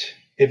that,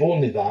 if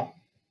only that,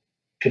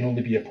 can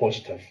only be a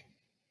positive.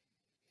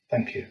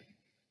 Thank you.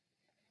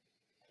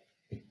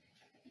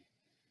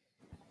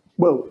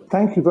 Well,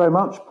 thank you very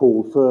much,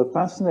 Paul, for a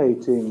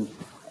fascinating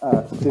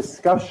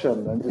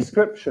discussion and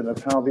description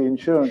of how the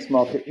insurance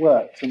market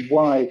works and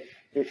why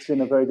it's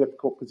in a very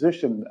difficult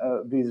position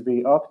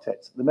vis-a-vis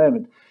architects at the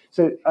moment.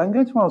 So I'm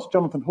going to ask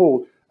Jonathan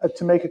Hall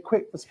to make a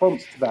quick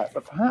response to that,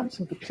 but perhaps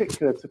in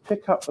particular to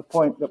pick up the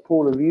point that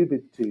Paul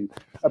alluded to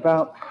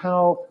about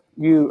how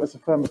you as a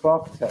firm of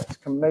architects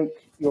can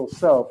make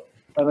yourself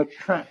an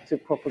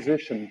attractive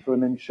proposition for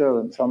an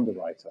insurance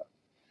underwriter.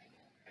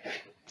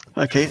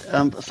 Okay,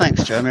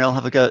 thanks, Jeremy. I'll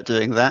have a go at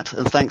doing that.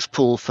 And thanks,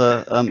 Paul,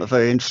 for a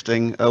very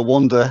interesting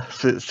wander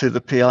through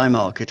the PI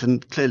market.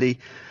 And clearly,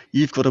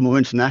 you've got a more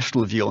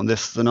international view on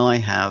this than I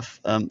have,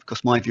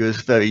 because my view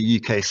is very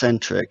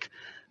UK-centric.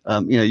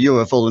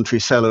 You're a voluntary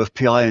seller of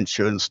PI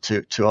insurance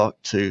to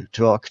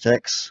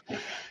architects.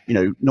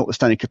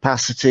 Notwithstanding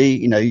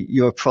capacity,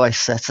 you're a price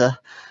setter,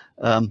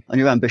 and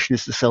your ambition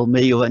is to sell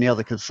me or any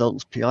other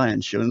consultants PI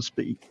insurance,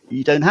 but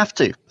you don't have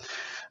to.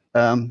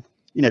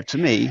 To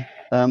me,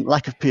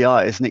 lack of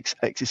PI is an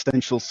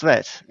existential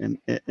threat in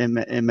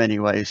many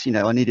ways.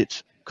 I need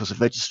it because of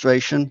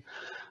registration.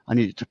 I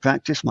need it to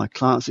practice. My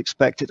clients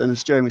expect it. And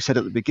as Jeremy said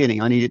at the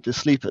beginning, I need it to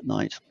sleep at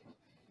night.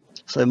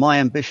 So my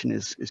ambition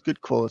is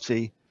good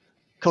quality,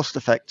 cost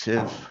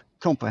effective,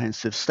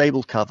 comprehensive,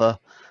 stable cover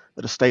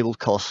at a stable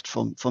cost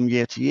from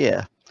year to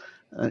year.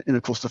 And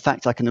of course, the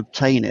fact I can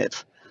obtain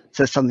it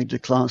says something to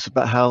clients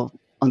about how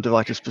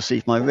underwriters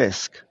perceive my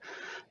risk.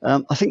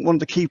 I think one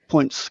of the key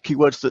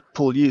words that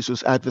Paul used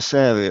was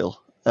adversarial.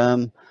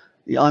 I'm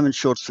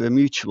insured through a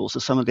mutual, so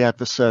some of the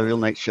adversarial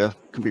nature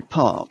can be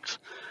parked.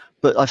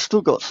 But I've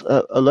still got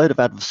a load of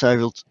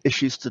adversarial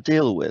issues to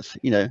deal with.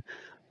 The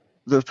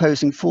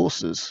opposing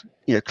forces.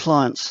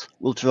 Clients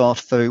will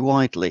draft very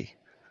widely.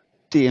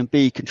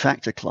 D&B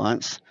contractor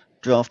clients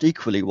draft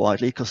equally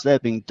widely because they're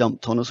being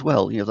dumped on as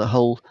well. The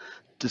whole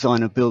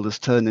design and build has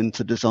turned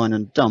into design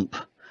and dump.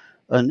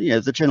 And,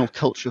 the general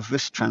culture of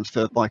risk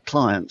transfer by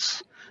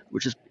clients,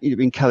 which has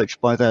been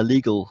encouraged by their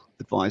legal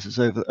advisors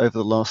over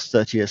the last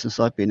 30 years since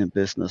I've been in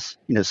business.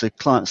 So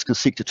clients can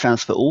seek to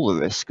transfer all the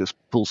risk, as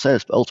Paul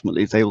says, but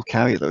ultimately they will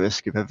carry the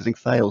risk if everything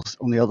fails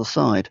on the other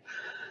side.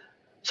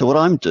 So what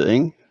I'm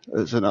doing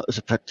as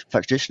a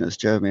practitioner, as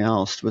Jeremy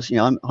asked, was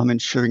I'm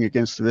insuring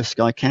against the risk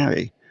I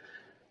carry.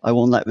 I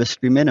want that risk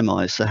to be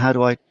minimized. So how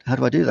do I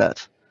do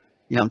that?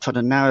 I'm trying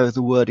to narrow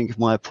the wording of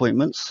my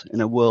appointments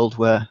in a world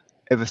where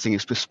everything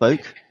is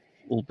bespoke,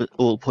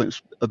 all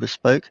appointments are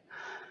bespoke.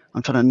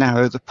 I'm trying to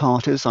narrow the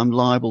parties I'm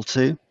liable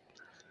to.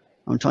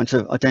 I'm trying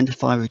to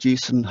identify,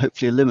 reduce, and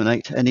hopefully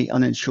eliminate any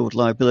uninsured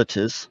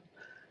liabilities.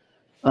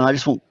 And I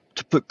just want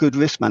to put good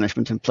risk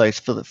management in place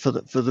for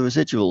the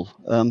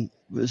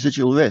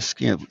residual risk.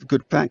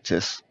 Good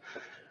practice.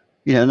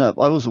 I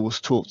was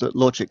always taught that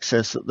logic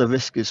says that the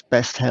risk is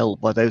best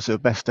held by those who are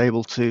best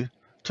able to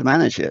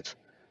manage it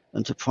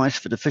and to price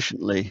for it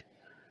efficiently.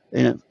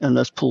 And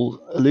as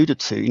Paul alluded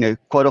to,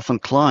 quite often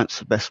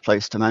clients are best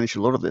placed to manage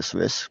a lot of this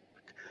risk.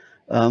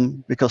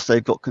 Because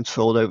they've got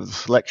control over the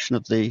selection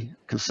of the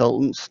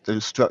consultants, the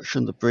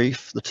instruction, the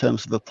brief, the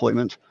terms of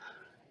appointment,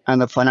 and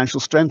the financial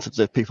strength of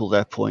the people they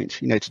appoint,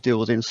 to deal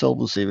with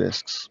insolvency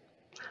risks.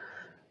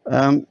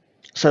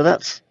 So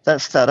that's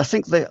that. I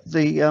think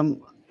the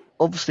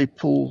obviously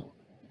Paul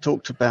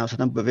talked about a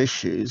number of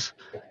issues.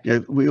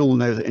 We all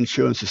know that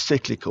insurance is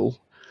cyclical,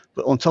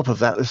 but on top of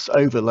that, this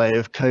overlay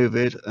of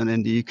COVID and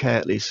in the UK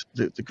at least,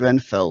 the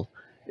Grenfell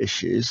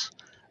issues,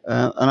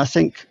 and I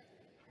think.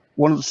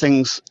 One of the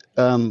things,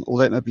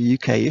 although it may be a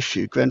UK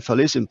issue,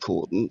 Grenfell is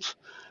important.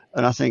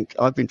 And I think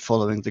I've been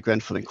following the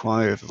Grenfell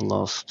inquiry over the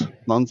last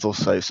month or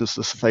so since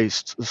the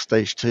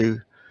stage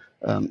 2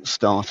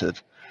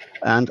 started.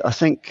 And I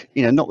think,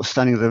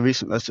 notwithstanding the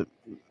recent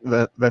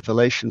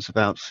revelations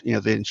about,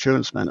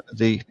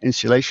 the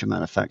insulation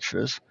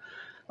manufacturers,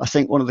 I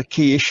think one of the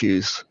key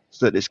issues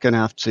that it's going to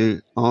have to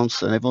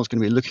answer, and everyone's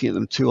going to be looking at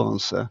them to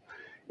answer,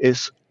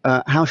 is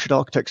how should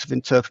architects have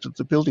interpreted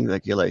the building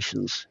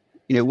regulations?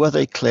 Were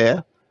they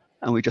clear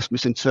and we just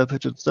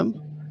misinterpreted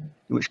them,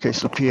 in which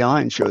case the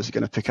PI insurers are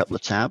going to pick up the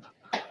tab?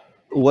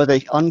 Or were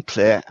they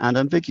unclear and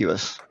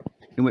ambiguous,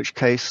 in which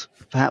case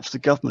perhaps the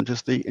government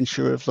is the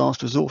insurer of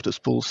last resort, as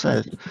Paul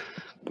said?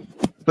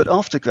 But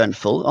after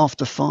Grenfell,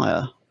 after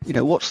fire,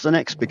 what's the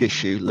next big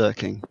issue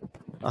lurking?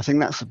 I think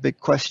that's a big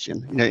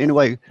question. In a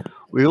way,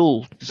 we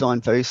all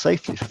design very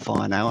safely for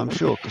fire now, I'm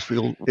sure,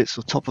 because it's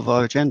the top of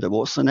our agenda.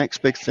 What's the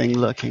next big thing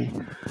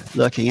lurking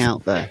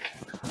out there?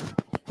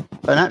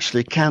 And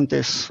actually, can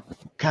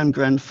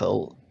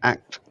Grenfell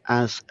act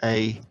as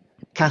a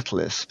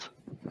catalyst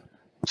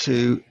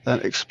to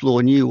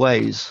explore new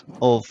ways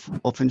of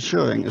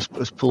insuring, as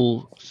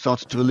Paul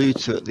started to allude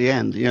to at the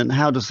end? And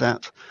how does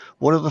that?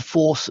 What are the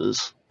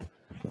forces?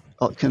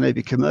 Can they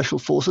be commercial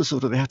forces, or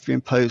do they have to be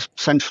imposed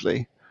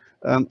centrally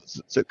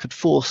that could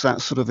force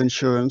that sort of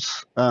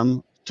insurance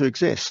to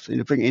exist?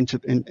 Bring it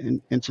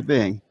into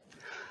being.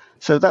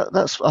 So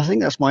I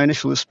think that's my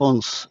initial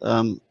response,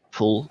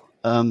 Paul,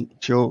 to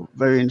your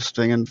very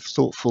interesting and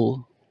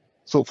thoughtful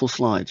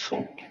slides.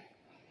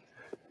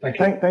 Thank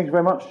you. Thank you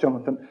very much,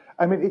 Jonathan.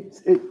 I mean,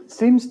 it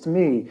seems to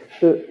me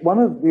that one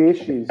of the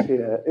issues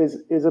here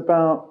is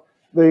about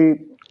the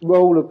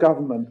role of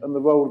government and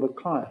the role of the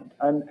client.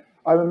 And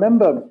I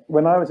remember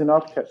when I was in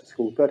architecture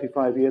school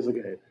 35 years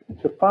ago,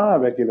 the fire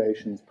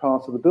regulations,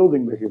 part of the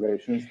building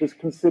regulations, was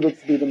considered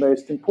to be the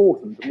most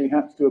important, and we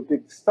had to do a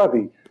big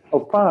study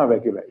of fire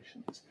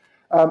regulations.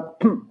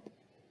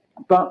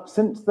 But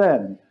since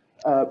then,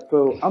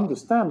 for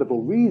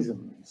understandable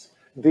reasons,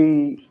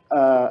 the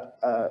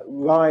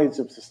rise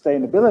of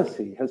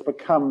sustainability has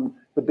become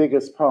the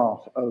biggest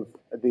part of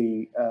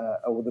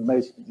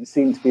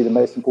seems to be the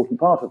most important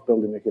part of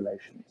building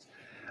regulations.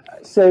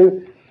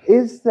 So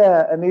is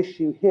there an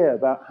issue here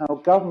about how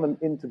government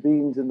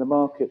intervenes in the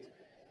market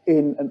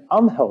in an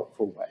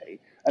unhelpful way?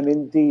 And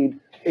indeed,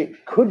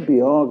 it could be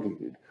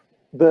argued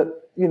that,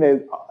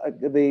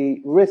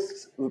 the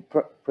risks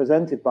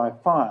presented by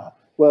fire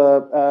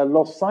were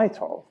lost sight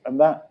of, and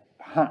that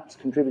perhaps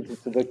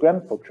contributed to the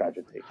Grenfell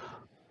tragedy.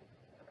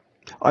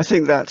 I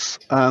think that's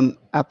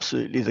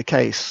absolutely the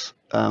case.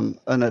 And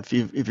if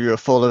you've been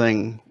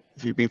following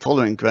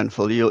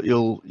Grenfell,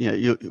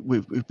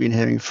 we've been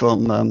hearing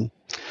from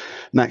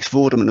Max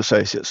Vorderman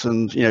Associates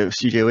and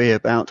Studio E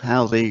about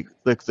how the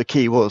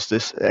key was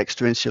this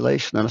extra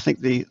insulation. And I think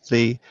the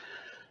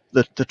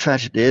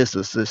tragedy is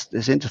this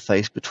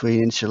interface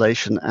between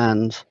insulation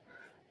and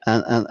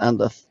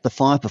the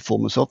fire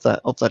performance of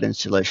that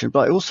insulation.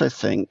 But I also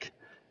think,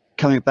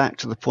 coming back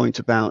to the point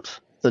about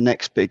the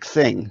next big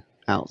thing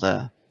out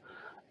there,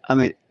 I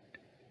mean,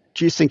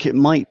 do you think it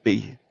might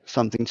be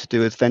something to do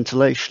with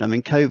ventilation? I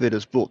mean, COVID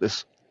has brought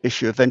this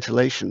issue of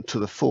ventilation to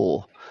the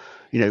fore.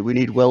 We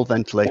need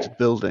well-ventilated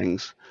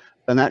buildings,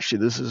 and actually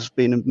this has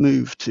been a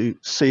move to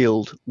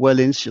sealed,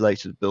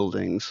 well-insulated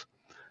buildings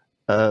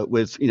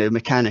with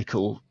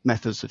mechanical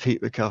methods of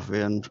heat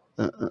recovery and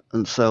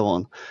so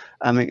on.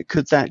 I mean,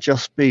 could that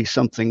just be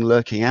something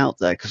lurking out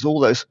there? Because all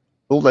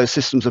those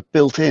systems are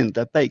built in,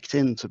 they're baked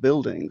into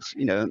buildings.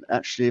 And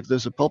actually, if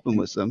there's a problem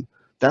with them,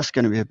 that's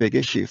going to be a big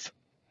issue.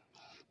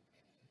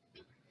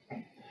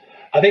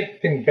 I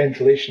think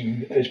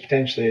ventilation is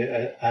potentially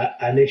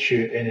an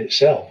issue in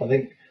itself. I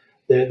think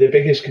the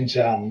biggest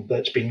concern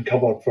that's been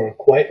covered for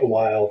quite a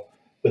while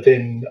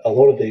within a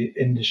lot of the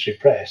industry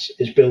press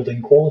is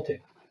building quality.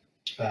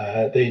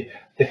 The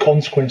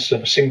consequence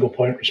of a single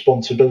point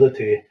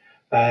responsibility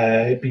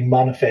being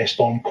manifest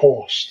on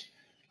cost.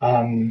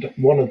 And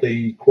one of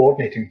the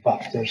coordinating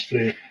factors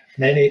through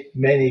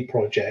many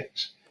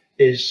projects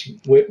is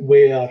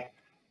where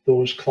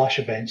those clash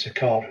events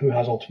occur, who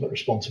has ultimate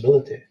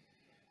responsibility.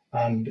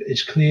 And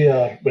it's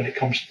clear when it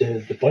comes to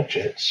the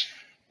budgets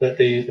that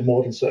the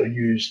models that are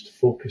used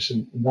focus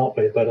in that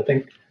way. But I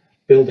think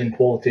building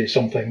quality is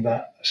something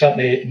that,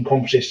 certainly in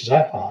conversations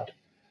I've had,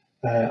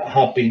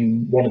 have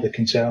been one of the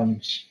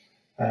concerns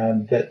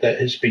that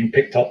has been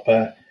picked up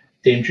by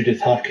Dame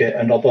Judith Hackett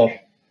and other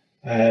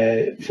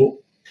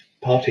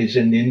parties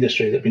in the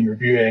industry that have been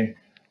reviewing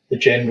the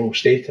general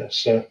status.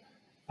 So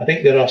I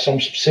think there are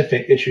some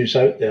specific issues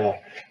out there.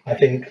 I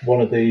think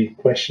one of the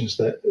questions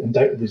that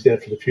undoubtedly is there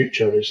for the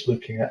future is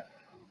looking at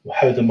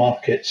how the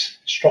market's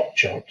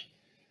structured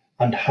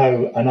and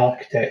how an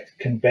architect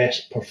can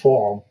best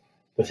perform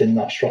within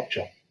that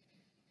structure.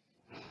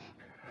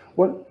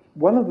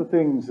 One of the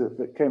things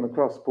that came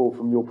across, Paul,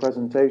 from your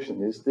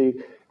presentation is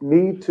the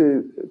need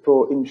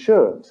for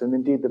insurance, and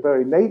indeed the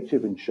very nature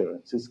of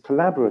insurance is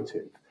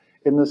collaborative,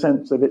 in the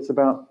sense that it's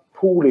about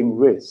pooling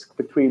risk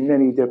between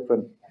many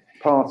different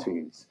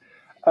parties.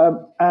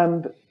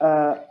 And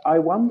I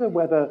wonder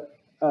whether,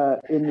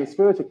 in the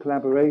spirit of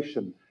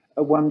collaboration,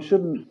 one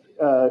shouldn't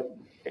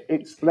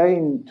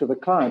explain to the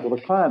client, or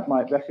the client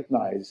might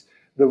recognize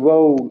the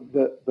role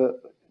that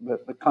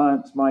the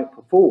clients might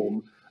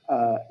perform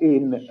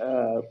in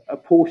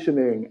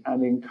apportioning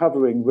and in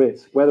covering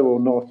risk, whether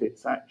or not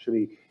it's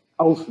actually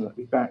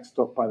ultimately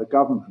backstopped by the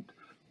government,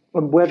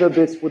 and whether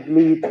this would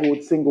lead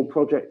towards single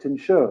project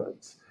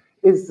insurance.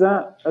 Is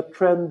that a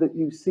trend that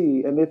you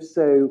see? And if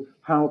so,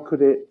 how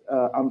could it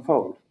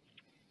unfold?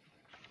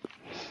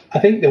 I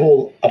think the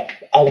whole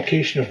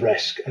allocation of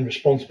risk and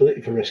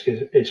responsibility for risk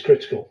is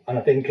critical. And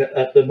I think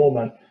at the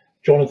moment,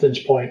 Jonathan's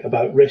point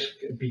about risk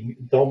being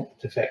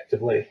dumped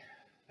effectively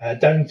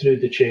down through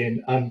the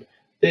chain, and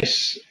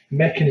this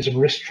mechanism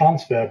risk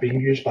transfer being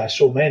used by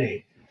so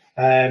many,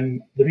 the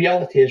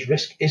reality is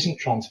risk isn't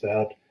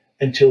transferred,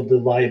 until the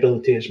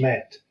liability is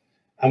met.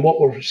 And what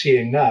we're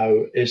seeing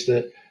now is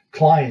that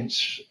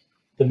clients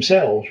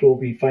themselves will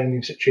be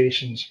finding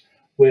situations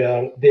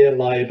where their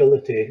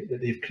liability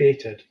that they've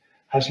created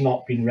has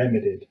not been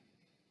remedied.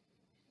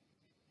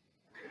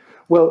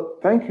 Well,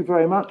 thank you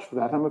very much for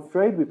that. I'm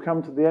afraid we've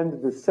come to the end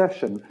of this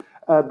session,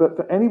 but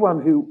for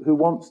anyone who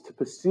wants to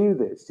pursue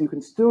this, you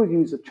can still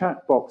use a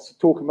chat box to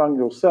talk among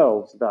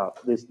yourselves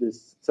about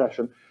this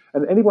session.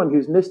 And anyone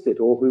who's missed it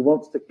or who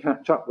wants to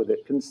catch up with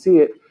it can see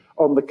it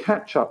on the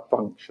catch-up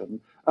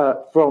function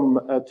from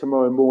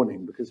tomorrow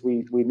morning, because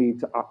we need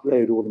to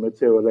upload all the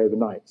material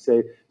overnight.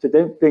 So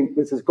don't think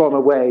this has gone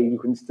away. You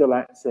can still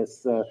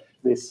access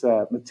this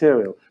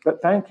material.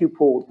 But thank you,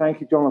 Paul. Thank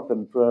you,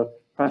 Jonathan, for a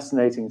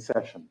fascinating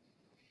session.